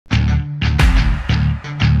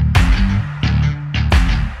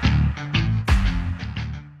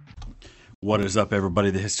What is up, everybody?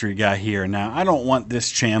 The History Guy here. Now, I don't want this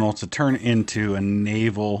channel to turn into a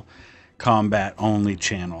naval combat only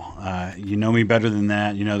channel. You know me better than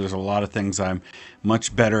that. You know there's a lot of things I'm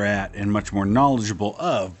much better at and much more knowledgeable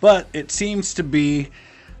of, but it seems to be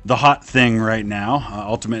the hot thing right now.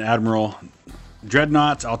 Ultimate Admiral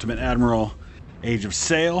Dreadnoughts, Ultimate Admiral Age of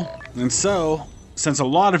Sail. And so, since a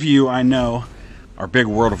lot of you I know are big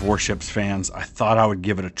World of Warships fans, I thought I would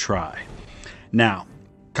give it a try. Now,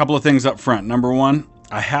 couple of things up front. Number one,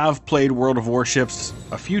 I have played World of Warships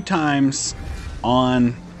a few times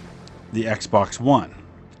on the Xbox One.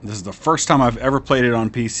 This is the first time I've ever played it on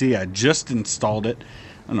PC. I just installed it.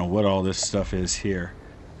 I don't know what all this stuff is here.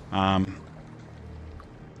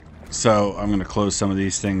 So I'm going to close some of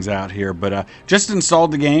these things out here. But just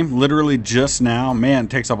installed the game, literally just now. Man, it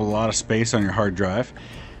takes up a lot of space on your hard drive.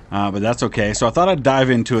 But that's okay. So I thought I'd dive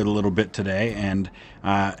into it a little bit today. And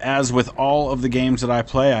as with all of the games that I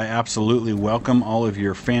play, I absolutely welcome all of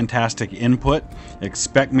your fantastic input.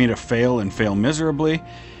 Expect me to fail and fail miserably.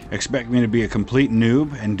 Expect me to be a complete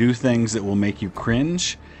noob and do things that will make you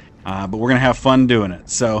cringe. But we're going to have fun doing it.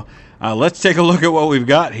 So let's take a look at what we've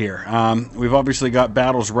got here. We've obviously got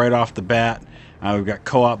battles right off the bat. We've got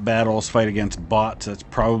co-op battles, fight against bots. That's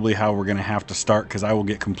probably how we're going to have to start, because I will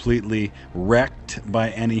get completely wrecked by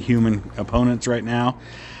any human opponents right now.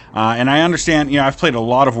 And I understand, I've played a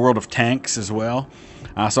lot of World of Tanks as well.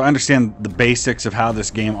 So I understand the basics of how this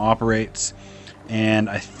game operates. And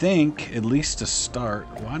I think, at least to start,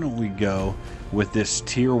 why don't we go with this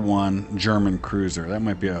Tier 1 German cruiser. That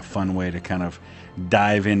might be a fun way to kind of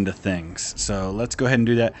dive into things. So let's go ahead and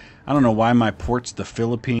do that. I don't know why my port's the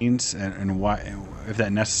Philippines and why, if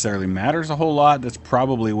that necessarily matters a whole lot. That's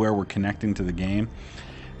probably where we're connecting to the game.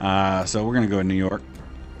 So we're going to go to New York,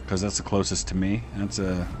 because that's the closest to me. That's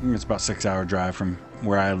I think it's about a 6-hour drive from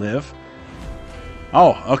where I live.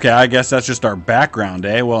 Oh, okay, I guess that's just our background,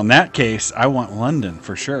 eh? Well, in that case, I want London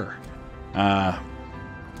for sure. That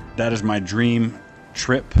is my dream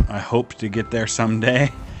trip. I hope to get there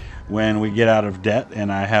someday when we get out of debt and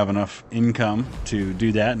I have enough income to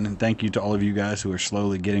do that. And thank you to all of you guys who are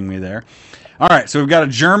slowly getting me there. All right, so we've got a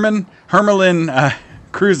German Hermelin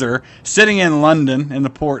cruiser sitting in London in the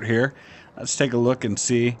port here. Let's take a look and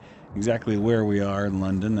see exactly where we are in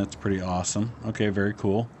London. That's pretty awesome. Okay, very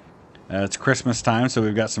cool. It's Christmas time, so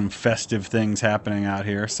we've got some festive things happening out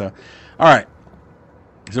here. So, all right.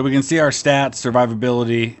 So we can see our stats: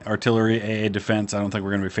 survivability, artillery, AA, defense. I don't think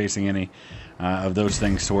we're going to be facing any of those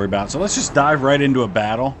things to worry about. So let's just dive right into a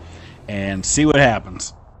battle and see what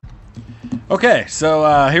happens. Okay,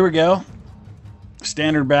 so here we go.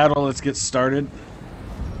 Standard battle. Let's get started.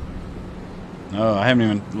 Oh, I haven't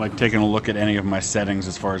even taken a look at any of my settings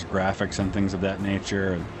as far as graphics and things of that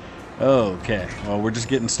nature. Okay, well, we're just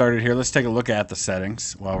getting started here. Let's take a look at the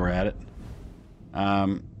settings while we're at it.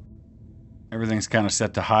 Everything's kind of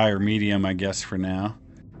set to high or medium, I guess, for now.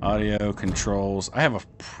 Audio, controls. I have a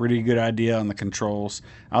pretty good idea on the controls.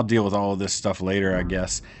 I'll deal with all of this stuff later, I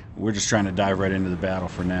guess. We're just trying to dive right into the battle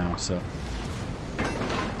for now, so.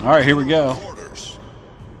 All right, here we go.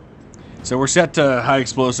 So we're set to high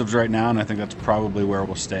explosives right now, and I think that's probably where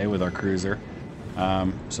we'll stay with our cruiser.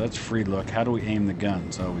 So that's free look. How do we aim the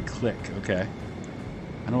guns? Oh, we click. Okay.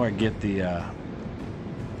 How do I get the...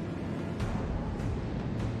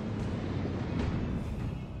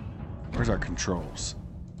 Where's our controls?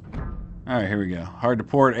 Alright, here we go. Hard to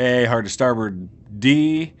port A, hard to starboard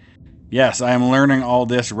D. Yes, I am learning all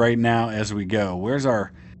this right now as we go. Where's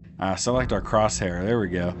our... select our crosshair. There we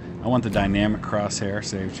go. I want the dynamic crosshair.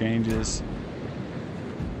 Save changes.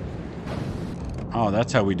 Oh,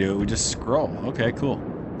 that's how we do it. We just scroll. Okay, cool.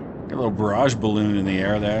 Got a little barrage balloon in the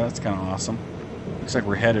air there. That's kind of awesome. Looks like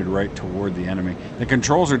we're headed right toward the enemy. The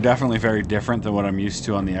controls are definitely very different than what I'm used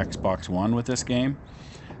to on the Xbox One with this game.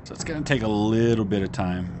 So it's going to take a little bit of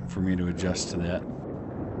time for me to adjust to that.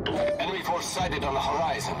 Enemy force sighted on the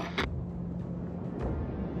horizon.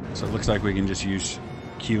 So it looks like we can just use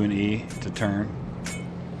Q and E to turn.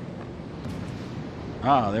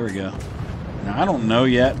 Ah, there we go. Now, I don't know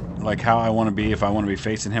yet, how I want to be, if I want to be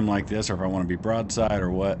facing him like this, or if I want to be broadside,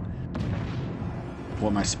 or what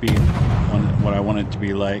my speed, what I want it to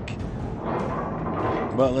be like.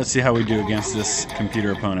 But let's see how we do against this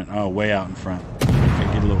computer opponent. Oh, way out in front.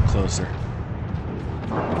 Okay, get a little closer.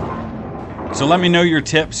 So let me know your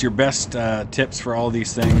tips, your best tips for all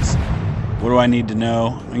these things. What do I need to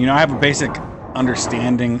know? I have a basic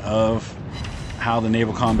understanding of how the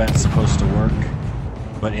naval combat is supposed to work.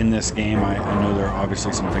 But in this game, I know there are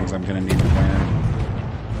obviously some things I'm going to need to learn.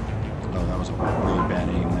 Oh, that was a really bad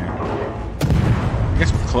aim there. I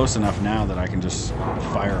guess we're close enough now that I can just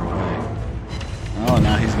fire away. Oh,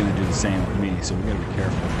 now he's going to do the same with me, so we got to be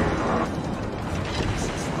careful.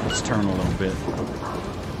 Let's turn a little bit.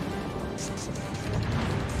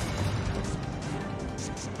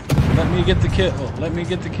 Let me get the kill. Let me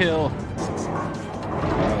get the kill.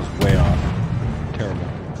 That was way off. Terrible.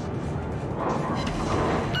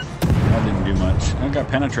 That didn't do much. I got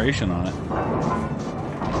penetration on it.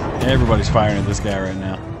 Everybody's firing at this guy right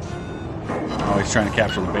now. Oh, he's trying to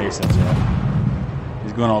capture the base, that's right.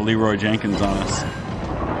 He's going all Leroy Jenkins on us.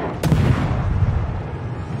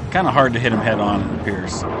 Kind of hard to hit him head on, it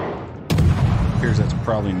appears. Appears that's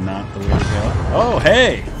probably not the way to go. Oh,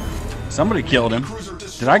 hey! Somebody killed him.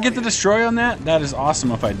 Did I get the destroy on that? That is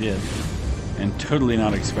awesome if I did. And totally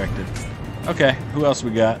not expected. Okay, who else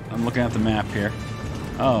we got? I'm looking at the map here.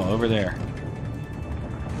 Oh, over there.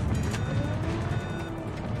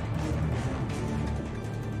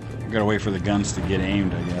 Gotta wait for the guns to get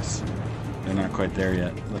aimed, I guess. They're not quite there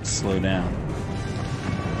yet. Let's slow down.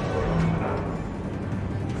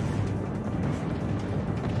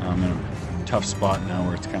 I'm in a tough spot now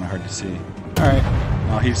where it's kind of hard to see. Alright.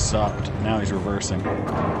 Oh, he's stopped. Now he's reversing.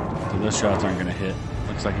 So those shots aren't going to hit.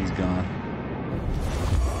 Looks like he's gone.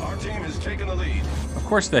 Our team has taken the lead. Of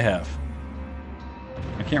course they have.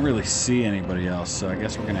 I can't really see anybody else, so I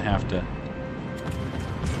guess we're going to have to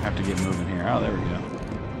get moving here. Oh, there we go.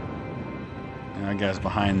 And that guy's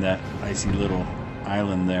behind that icy little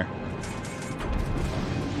island there.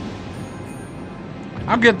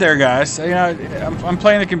 I'll get there, guys. You know, I'm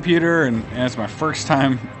playing the computer, and it's my first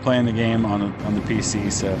time playing the game on the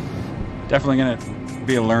PC, so definitely gonna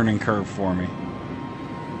be a learning curve for me.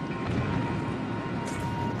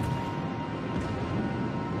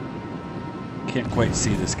 Can't quite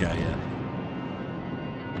see this guy yet.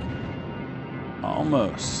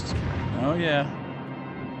 Almost. Oh yeah.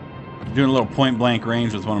 Doing a little point blank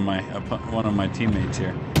range with one of my teammates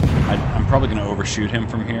here. I'm probably gonna overshoot him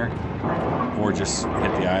from here. Or just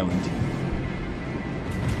hit the island.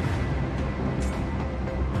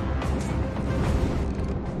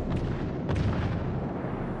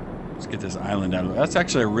 Let's get this island out of it. That's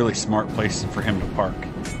actually a really smart place for him to park.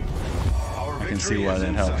 I can see why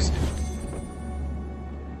that helps.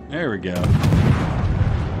 There we go.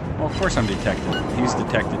 Well, of course I'm detected. He's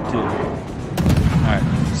detected too. Alright,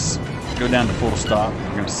 let's go down to full stop.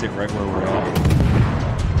 We're going to sit right where we're at.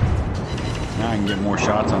 Now I can get more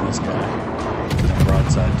shots on this guy.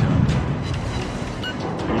 Broadside to him.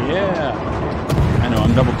 Yeah! I know,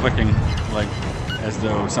 I'm double clicking like as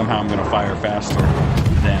though somehow I'm gonna fire faster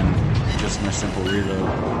than just my simple reload.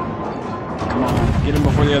 Come on, get him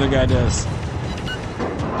before the other guy does.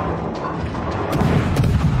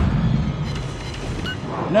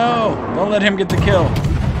 No! Don't let him get the kill.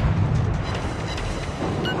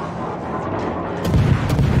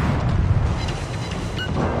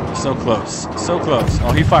 So close. So close.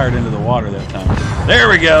 Oh, he fired into the water that time. There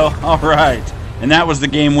we go. All right. And that was the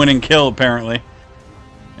game-winning kill, apparently.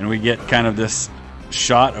 And we get kind of this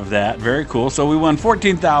shot of that. Very cool. So we won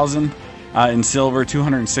 14,000 in silver,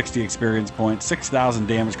 260 experience points, 6,000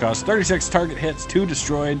 damage cost, 36 target hits, 2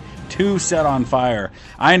 destroyed, 2 set on fire.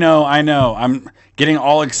 I know. I'm getting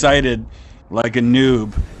all excited like a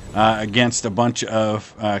noob. Against a bunch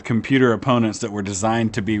of computer opponents that were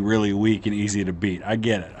designed to be really weak and easy to beat. I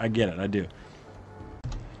get it. I do.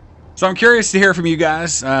 So I'm curious to hear from you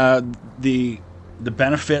guys. The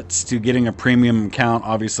benefits to getting a premium account.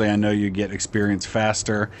 Obviously, I know you get experience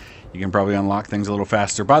faster. You can probably unlock things a little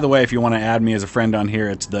faster. By the way, if you want to add me as a friend on here,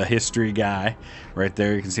 it's the history guy right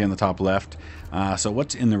there. You can see on the top left. So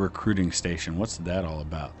what's in the recruiting station? What's that all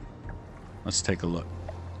about? Let's take a look.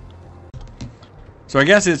 So I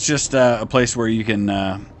guess it's just a place where you can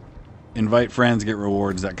invite friends, get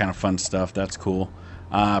rewards, that kind of fun stuff. That's cool.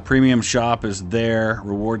 Premium shop is there.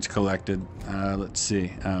 Rewards collected. Let's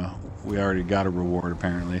see. We already got a reward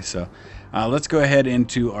apparently. So let's go ahead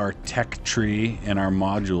into our tech tree and our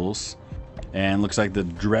modules. And looks like the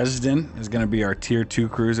Dresden is going to be our tier 2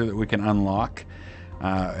 cruiser that we can unlock.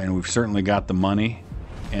 And we've certainly got the money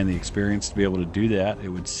and the experience to be able to do that, it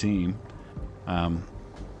would seem.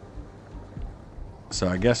 So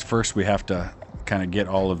I guess first we have to kind of get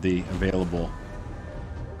all of the available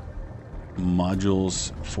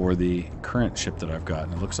modules for the current ship that I've got.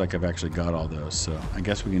 And it looks like I've actually got all those. So I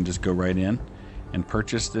guess we can just go right in and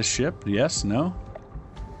purchase this ship. Yes? No?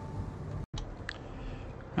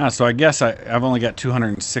 So I guess I've only got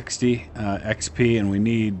 260 XP and we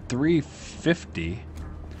need 350.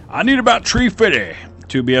 I need about 350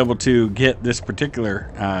 to be able to get this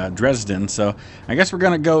particular Dresden. So I guess we're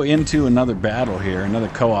going to go into another battle here, another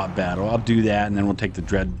co-op battle. I'll do that and then we'll take the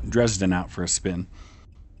Dresden out for a spin.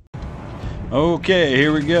 Okay,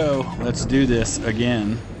 here we go. Let's do this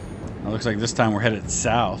again. It looks like this time we're headed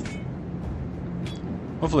south.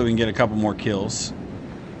 Hopefully we can get a couple more kills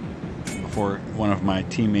before one of my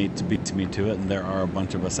teammates beats me to it, and there are a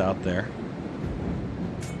bunch of us out there.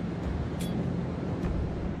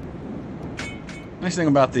 Nice thing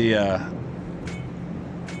about these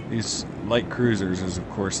light cruisers is, of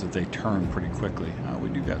course, that they turn pretty quickly. We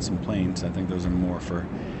do got some planes. I think those are more for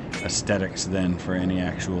aesthetics than for any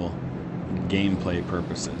actual gameplay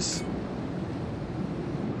purposes.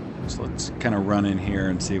 So let's kind of run in here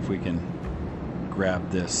and see if we can grab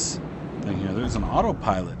this thing here. There's an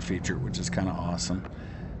autopilot feature, which is kind of awesome.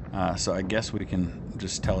 So I guess we can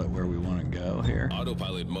just tell it where we want to go here.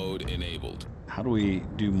 Autopilot mode enabled. How do we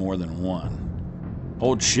do more than one?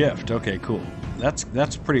 Hold shift. Okay, cool.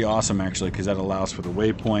 That's pretty awesome, actually, because that allows for the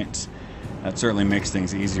waypoints. That certainly makes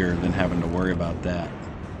things easier than having to worry about that.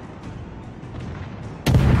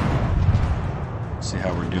 See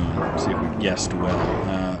how we're doing. See if we guessed well.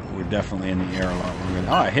 We're definitely in the air a lot.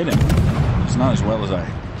 Oh, I hit him. It's not as well as I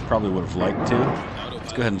probably would have liked to.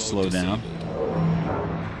 Let's go ahead and slow down.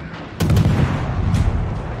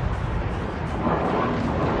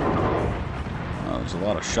 Oh, there's a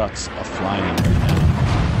lot of shots flying in right now.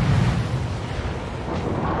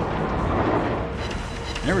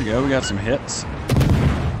 There we go. We got some hits.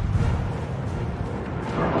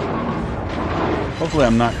 Hopefully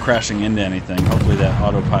I'm not crashing into anything. Hopefully that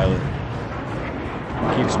autopilot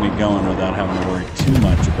keeps me going without having to worry too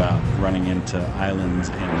much about running into islands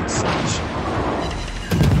and such.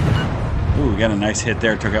 Ooh, we got a nice hit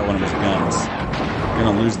there. Took out one of his guns.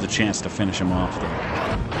 Gonna lose the chance to finish him off, though.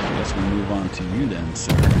 I guess we move on to you then,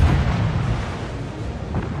 sir.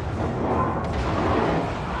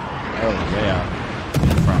 Oh, way out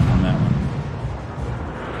in front on that one.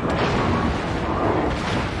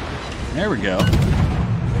 There we go.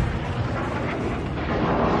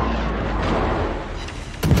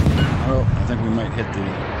 Oh, I think we might hit the...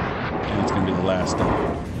 And it's going to be the last one.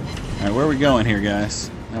 Alright, where are we going here,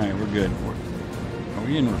 guys? Alright, we're good. Are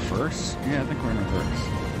we in reverse? Yeah, I think we're in reverse.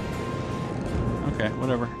 Okay,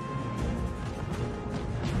 whatever.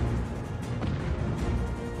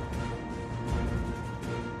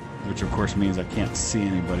 Which, of course, means I can't see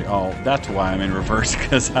anybody. Oh, that's why I'm in reverse,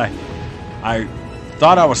 because I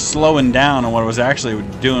thought I was slowing down, and what I was actually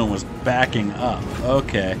doing was backing up.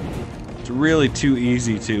 Okay. It's really too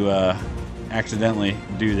easy to accidentally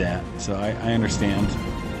do that, so I understand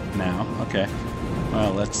now. Okay.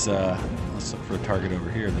 Well, let's look for a target over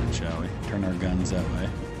here then, shall we? Turn our guns that way.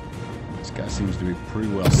 This guy seems to be pretty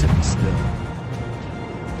well sitting still.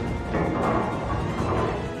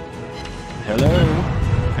 Hello.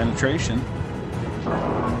 Penetration. A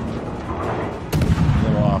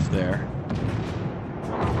little off there.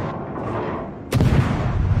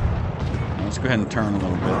 Now let's go ahead and turn a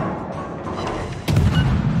little bit.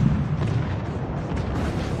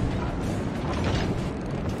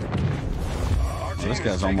 So this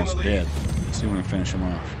guy's almost dead. Let's see when we finish him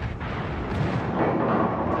off.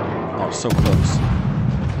 Oh, so close.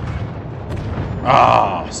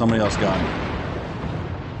 Ah, somebody else got him.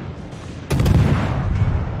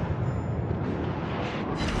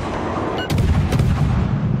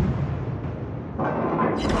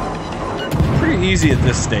 Pretty easy at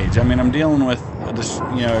this stage. I mean, I'm dealing with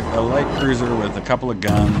a light cruiser with a couple of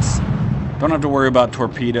guns. Don't have to worry about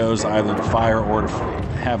torpedoes either to fire or to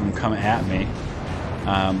have them come at me.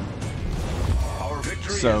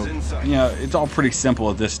 So, it's all pretty simple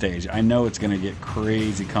at this stage. I know it's going to get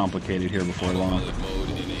crazy complicated here before long.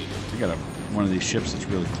 I got one of these ships that's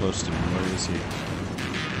really close to me. Where is he?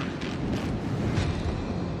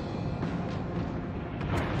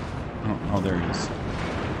 Oh, there he is.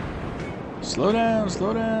 Slow down,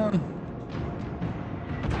 slow down.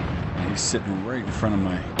 And he's sitting right in front of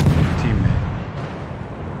my teammate.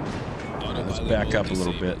 Let's back up a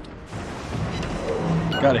little bit.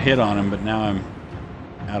 Got a hit on him, but now I'm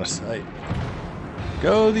out of sight.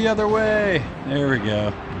 Go the other way. There we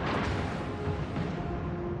go.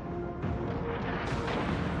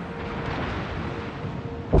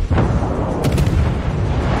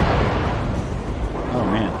 Oh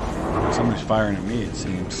man, somebody's firing at me, it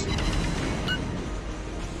seems.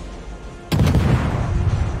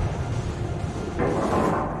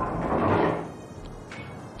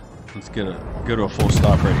 Let's go to a full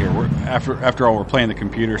stop right here. After all, we're playing the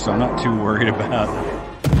computer, so I'm not too worried about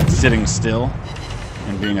sitting still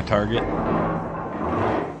and being a target.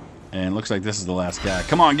 And it looks like this is the last guy.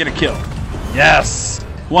 Come on, get a kill. Yes!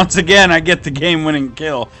 Once again, I get the game-winning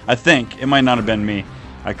kill. I think. It might not have been me.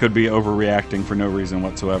 I could be overreacting for no reason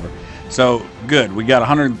whatsoever. So, good. We got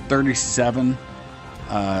 137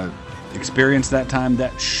 experience that time.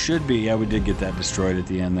 That should be, yeah, we did get that destroyed at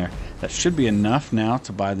the end there. That should be enough now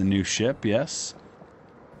to buy the new ship, yes.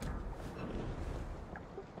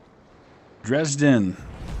 Dresden.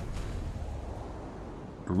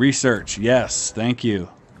 Research, yes, thank you.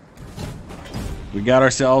 We got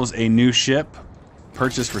ourselves a new ship.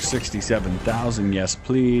 Purchased for 67,000, yes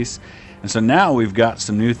please. And so now we've got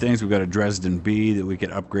some new things. We've got a Dresden B that we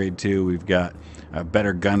could upgrade to. We've got a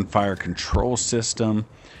better gunfire control system.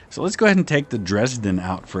 So let's go ahead and take the Dresden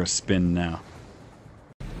out for a spin now.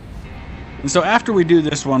 And so after we do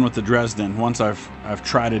this one with the Dresden, once I've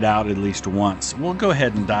tried it out at least once, we'll go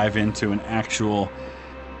ahead and dive into an actual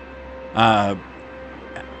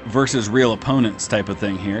versus real opponents type of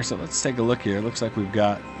thing here. So let's take a look here. It looks like we've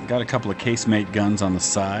got a couple of casemate guns on the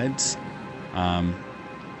sides. Are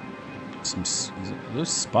those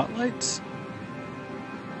spotlights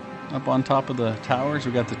up on top of the towers?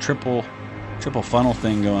 We got the triple funnel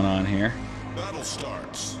thing going on here. Battle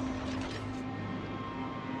starts.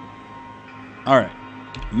 All right,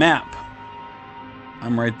 map.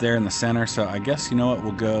 I'm right there in the center, so I guess you know what?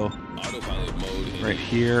 We'll go Autopilot mode right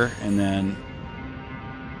here, and then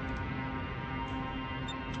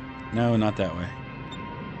no, not that way.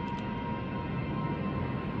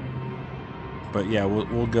 But yeah,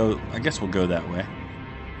 we'll go. I guess we'll go that way.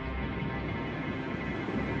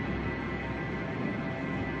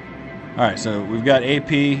 All right, so we've got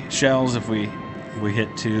AP shells if we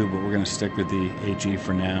hit 2, but we're gonna stick with the HE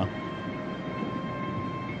for now.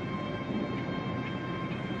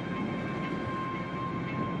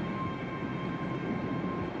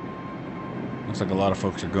 Looks like a lot of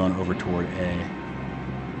folks are going over toward A.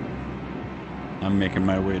 I'm making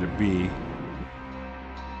my way to B.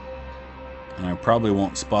 And I probably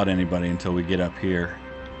won't spot anybody until we get up here,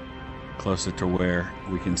 closer to where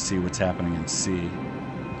we can see what's happening in C.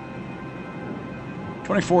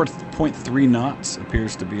 24.3 knots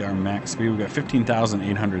appears to be our max speed. We've got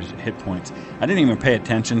 15,800 hit points. I didn't even pay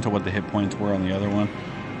attention to what the hit points were on the other one.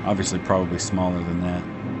 Obviously probably smaller than that.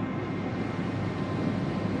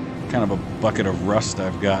 Kind of a bucket of rust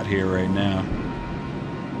I've got here right now.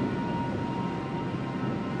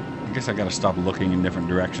 I guess I gotta stop looking in different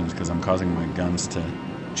directions because I'm causing my guns to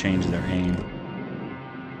change their aim.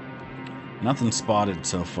 Nothing spotted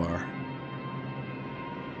so far.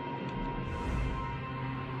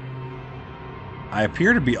 I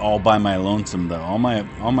appear to be all by my lonesome though. All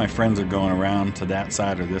my friends are going around to that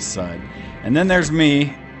side or this side. And then there's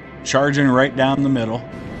me charging right down the middle.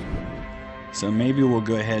 So maybe we'll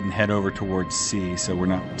go ahead and head over towards C so we're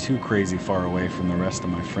not too crazy far away from the rest of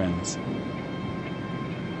my friends.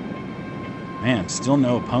 Man, still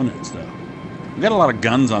no opponents though. We've got a lot of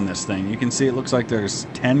guns on this thing. You can see it looks like there's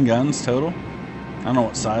 10 guns total. I don't know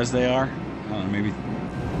what size they are. I don't know, maybe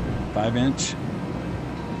 5-inch?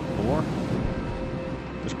 4?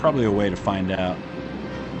 There's probably a way to find out.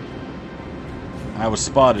 I was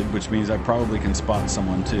spotted, which means I probably can spot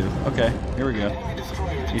someone too. Okay, here we go.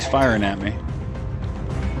 He's firing at me.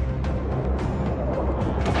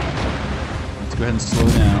 Let's go ahead and slow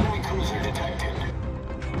down.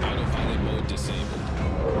 Autopilot mode disabled.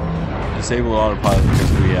 Disable autopilot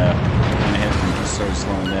because we went ahead and just started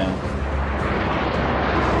slowing down.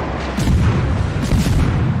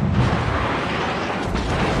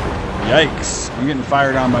 Yikes! I'm getting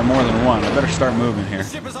fired on by more than one. I better start moving here.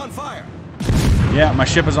 Ship is on fire. Yeah, my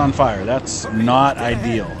ship is on fire. That's not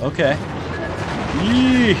ideal. Okay.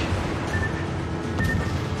 Yee.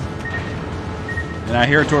 And I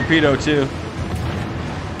hear a torpedo too.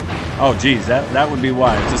 Oh geez, that would be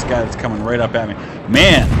why. It's this guy that's coming right up at me.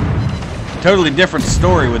 Man, totally different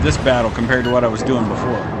story with this battle compared to what I was doing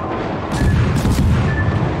before.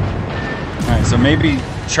 Alright, so maybe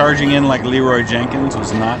charging in like Leroy Jenkins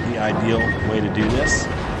was not the ideal way to do this.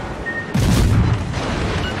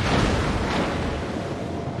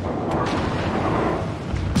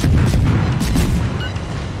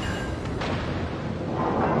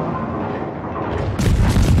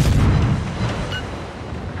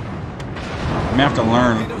 I'm gonna have to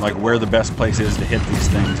learn like where the best place is to hit these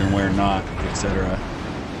things and where not, etc.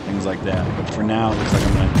 Things like that. But for now, it looks like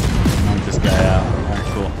I'm gonna knock this guy out. Alright,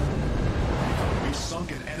 cool. We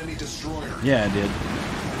sunk an enemy destroyer. Yeah, I did.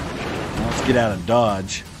 Now let's get out of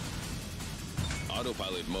Dodge.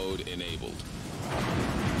 Autopilot mode enabled.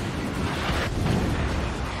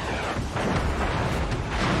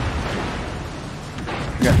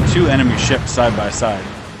 We got 2 enemy ships side by side.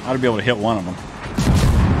 Ought to be able to hit one of them.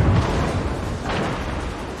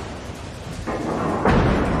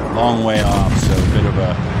 Long way off, so a bit of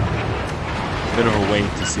a wait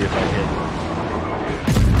to see if I hit.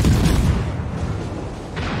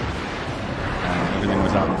 Everything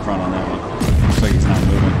was out in front on that one. Looks like he's not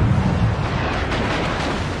moving.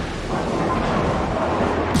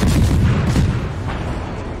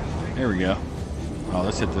 There we go. Oh,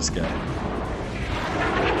 let's hit this guy.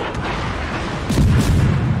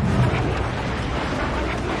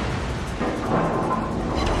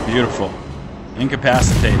 Beautiful.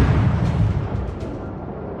 Incapacitated.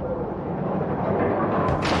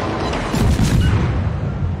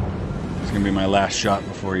 It's gonna be my last shot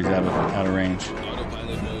before he's out of range.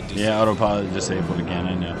 Yeah, autopilot disabled again,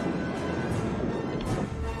 I know.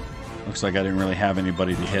 Looks like I didn't really have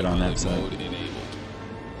anybody to hit on that side.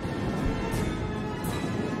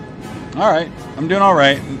 Alright, I'm doing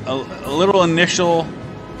alright. A little initial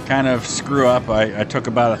kind of screw up. I took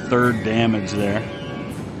about a third damage there.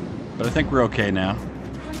 But I think we're okay now.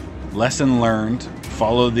 Lesson learned.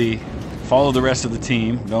 Follow the rest of the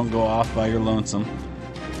team. Don't go off by your lonesome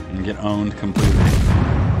and get owned completely.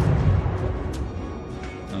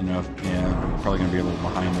 I don't know if, yeah, I'm probably gonna be a little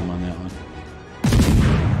behind him on that one.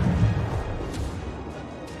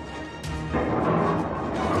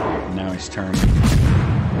 Now he's turning.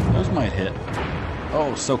 Those might hit.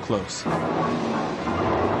 Oh, so close. Yeah,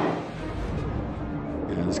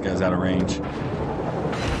 this guy's out of range.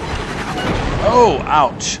 Oh,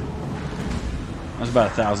 ouch. That was about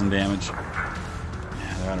 1,000 damage.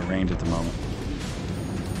 Yeah, they're out of range at the moment.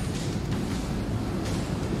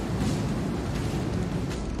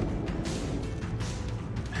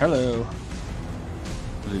 Hello.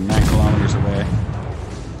 They're 9 kilometers away.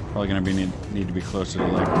 Probably gonna be need to be closer to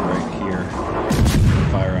like right here.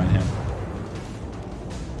 Fire on him.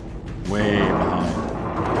 Way behind.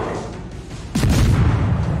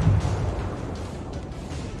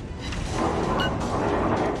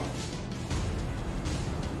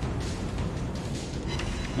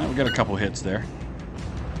 Now we got a couple hits there.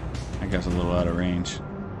 I guess a little out of range.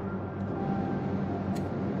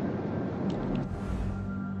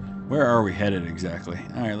 Where are we headed exactly?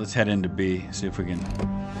 Alright, let's head into B, see if we can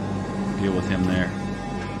deal with him there.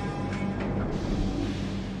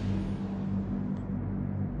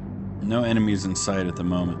 No enemies in sight at the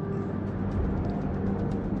moment.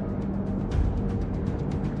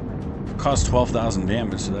 Caused 12,000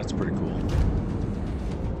 damage, so that's pretty cool.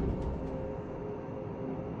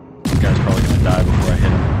 This guy's probably gonna die before I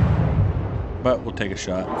hit him. But we'll take a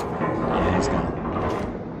shot. Yeah, he's gone.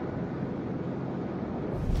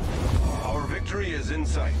 Our victory is in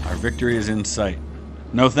sight. Our victory is in sight.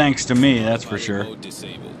 No thanks to me, that's for sure.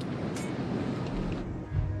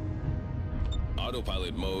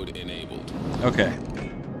 Autopilot mode enabled. Okay.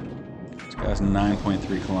 This guy's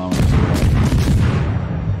 9.3 kilometers away.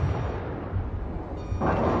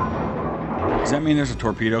 Does that mean there's a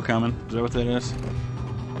torpedo coming? Is that what that is?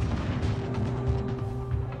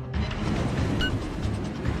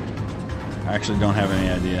 I actually don't have any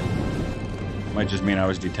idea. Might just mean I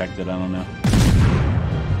was detected, I don't know.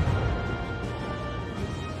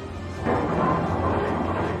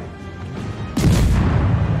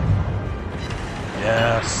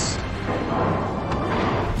 Yes.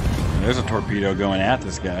 There's a torpedo going at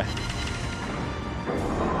this guy.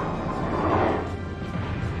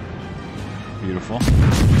 Beautiful.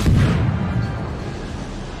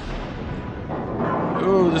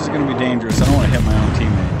 Ooh, this is going to be dangerous. I don't want to hit my own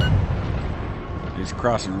teammate. He's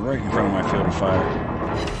crossing right in front of my field of fire.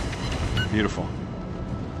 Beautiful.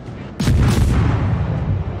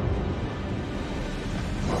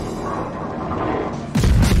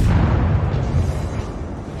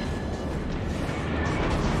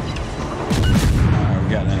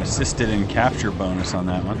 Assisted in capture bonus on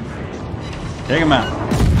that one. Take him out.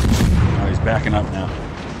 Oh, he's backing up now.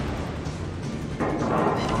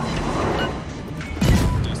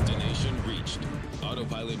 Destination reached.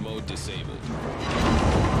 Autopilot mode disabled.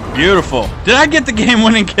 Beautiful. Did I get the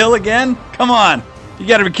game-winning kill again? Come on. You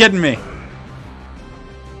gotta be kidding me.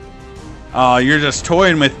 Oh, you're just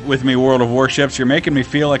toying with me, World of Warships. You're making me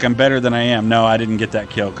feel like I'm better than I am. No, I didn't get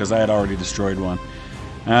that kill because I had already destroyed one.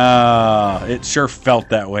 It sure felt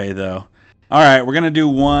that way, though. Alright, we're going to do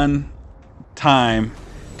one time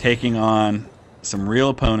taking on some real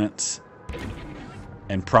opponents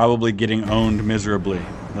and probably getting owned miserably.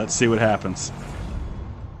 Let's see what happens.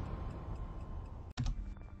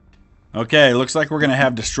 Okay, looks like we're going to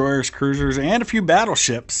have destroyers, cruisers, and a few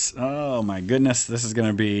battleships. Oh my goodness, this is going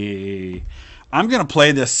to be... I'm going to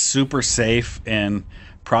play this super safe and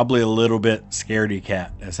probably a little bit scaredy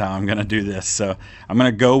cat is how I'm going to do this. So I'm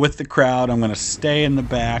going to go with the crowd. I'm going to stay in the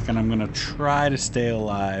back, and I'm going to try to stay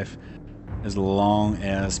alive as long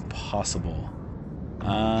as possible.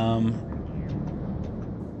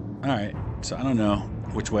 Alright, so I don't know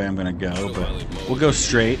which way I'm going to go, but we'll go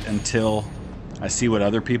straight until I see what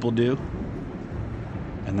other people do,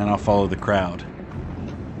 and then I'll follow the crowd.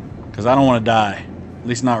 Because I don't want to die. At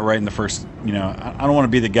least not right in the first, you know, I don't want to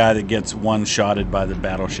be the guy that gets one-shotted by the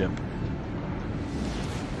battleship.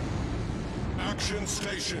 Action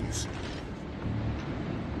stations.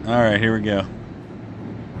 Alright, here we go.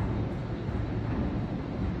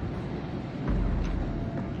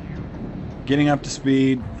 Getting up to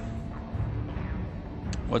speed.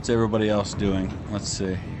 What's everybody else doing? Let's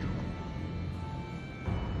see.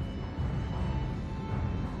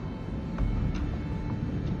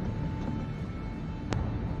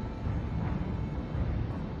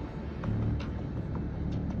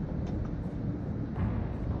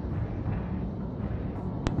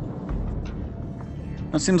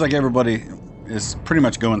 It seems like everybody is pretty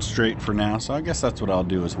much going straight for now, so I guess that's what I'll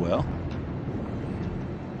do as well.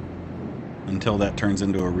 Until that turns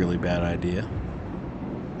into a really bad idea.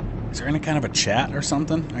 Is there any kind of a chat or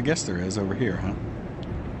something? I guess there is over here, huh?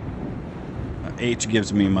 H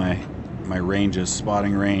gives me my ranges.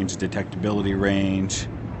 Spotting range, detectability range.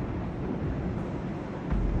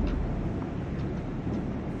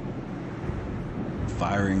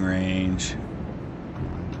 Firing range.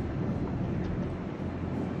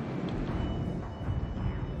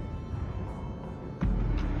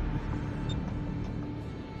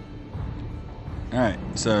 Alright,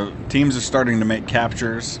 so teams are starting to make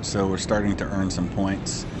captures, so we're starting to earn some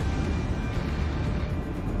points.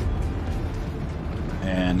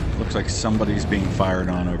 And looks like somebody's being fired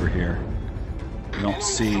on over here. I don't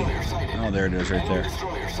see... Oh, there it is right there.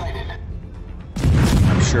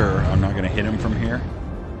 I'm sure I'm not going to hit him from here,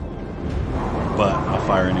 but I'll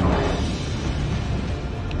fire anyway.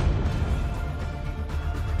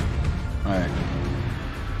 Alright.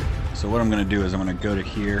 So what I'm going to do is I'm going to go to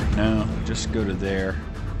here. No, just go to there.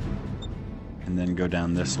 And then go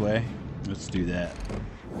down this way. Let's do that.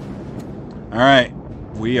 Alright.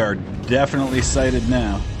 We are definitely sighted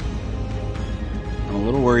now. I'm a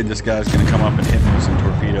little worried this guy's going to come up and hit me with some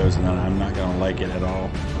torpedoes, and then I'm not going to like it at all.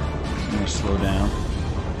 So I'm going to slow down.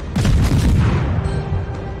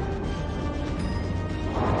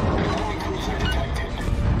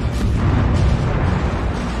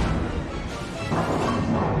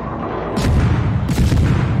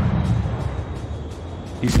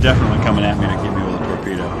 He's definitely coming at me to get me with a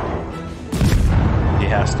torpedo. He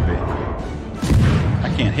has to be.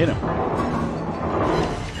 I can't hit him.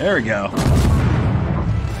 There we go.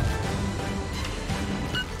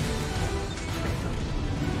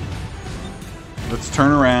 Let's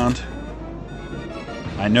turn around.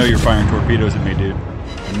 I know you're firing torpedoes at me, dude.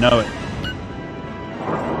 I know it.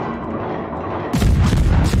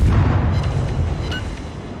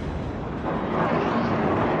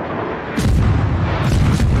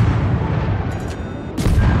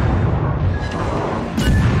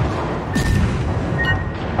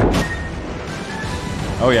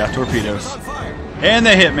 Oh yeah, torpedoes. And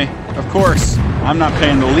they hit me. Of course. I'm not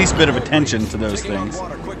paying the least bit of attention to those things.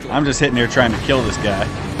 I'm just hitting here trying to kill this guy.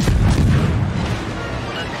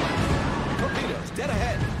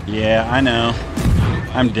 Yeah, I know.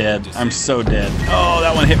 I'm dead. I'm so dead. Oh,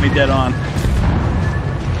 that one hit me dead on.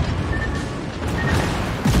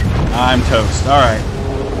 I'm toast.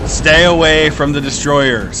 Alright. Stay away from the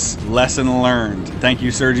destroyers. Lesson learned. Thank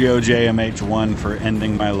you, Sergio JMH1, for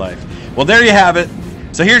ending my life. Well, there you have it.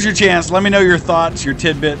 So here's your chance. Let me know your thoughts, your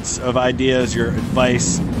tidbits of ideas, your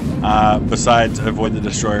advice, besides avoid the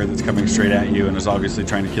destroyer that's coming straight at you and is obviously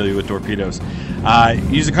trying to kill you with torpedoes.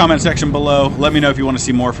 Use the comment section below. Let me know if you want to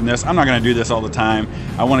see more from this. I'm not going to do this all the time.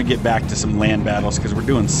 I want to get back to some land battles because we're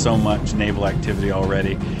doing so much naval activity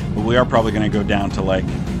already. But we are probably going to go down to like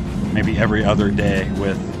maybe every other day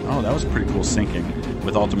with... Oh, that was pretty cool sinking.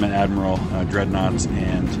 With Ultimate Admiral, Dreadnoughts,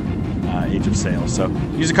 and Age of Sail. So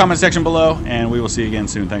use the comment section below, and we will see you again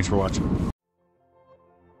soon. Thanks for watching.